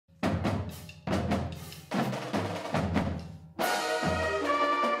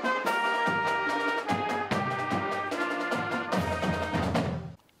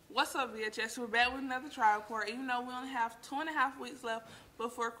VHS. We're back with another trial report, even though we only have 2.5 weeks left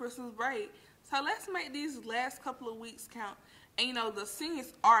before Christmas break. So let's make these last couple of weeks count. And you know, the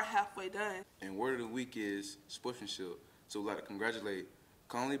seniors are halfway done. And word of the week is sportsmanship. So we'd like to congratulate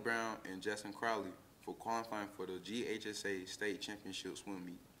Conley Brown and Justin Crowley for qualifying for the GHSA State Championship swim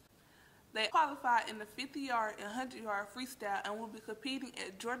meet. They qualified in the 50-yard and 100-yard freestyle and will be competing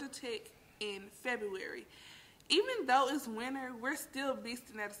at Georgia Tech in February. Even though it's winter, we're still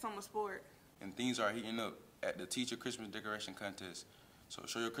beasting at a summer sport. And things are heating up at the Teacher Christmas Decoration Contest. So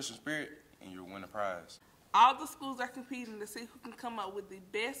show your Christmas spirit and you'll win a prize. All the schools are competing to see who can come up with the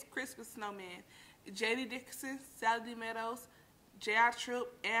best Christmas snowman. J.D. Dickinson, Sally Meadows, J.R.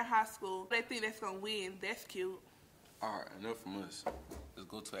 Tripp, and high school. They think that's going to win. That's cute. All right, enough from us. Let's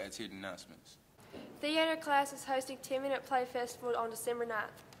go to activity announcements. Theater class is hosting 10-minute play festival on December 9th.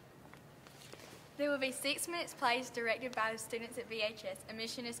 There will be 6 minutes plays directed by the students at VHS.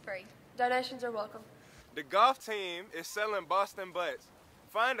 Admission is free. Donations are welcome. The golf team is selling Boston butts.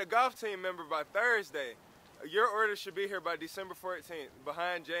 Find a golf team member by Thursday. Your order should be here by December 14th,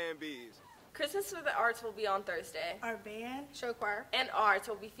 behind J&B's. Christmas with the Arts will be on Thursday. Our band, Show choir, And arts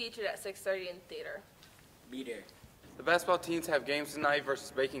will be featured at 6:30 in the theater. Be there. The basketball teams have games tonight versus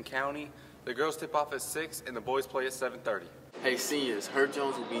Bacon County. The girls tip off at 6 and the boys play at 7:30. Hey seniors, Herb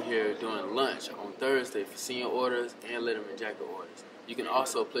Jones will be here during lunch on Thursday for senior orders and Letterman jacket orders. You can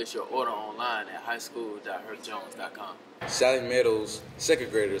also place your order online at highschool.herbjones.com. Sally Meadows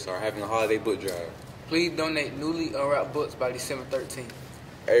second graders are having a holiday book drive. Please donate newly unwrapped books by December 13th.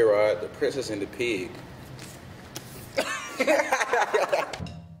 A-Rod, The Princess and the Pig.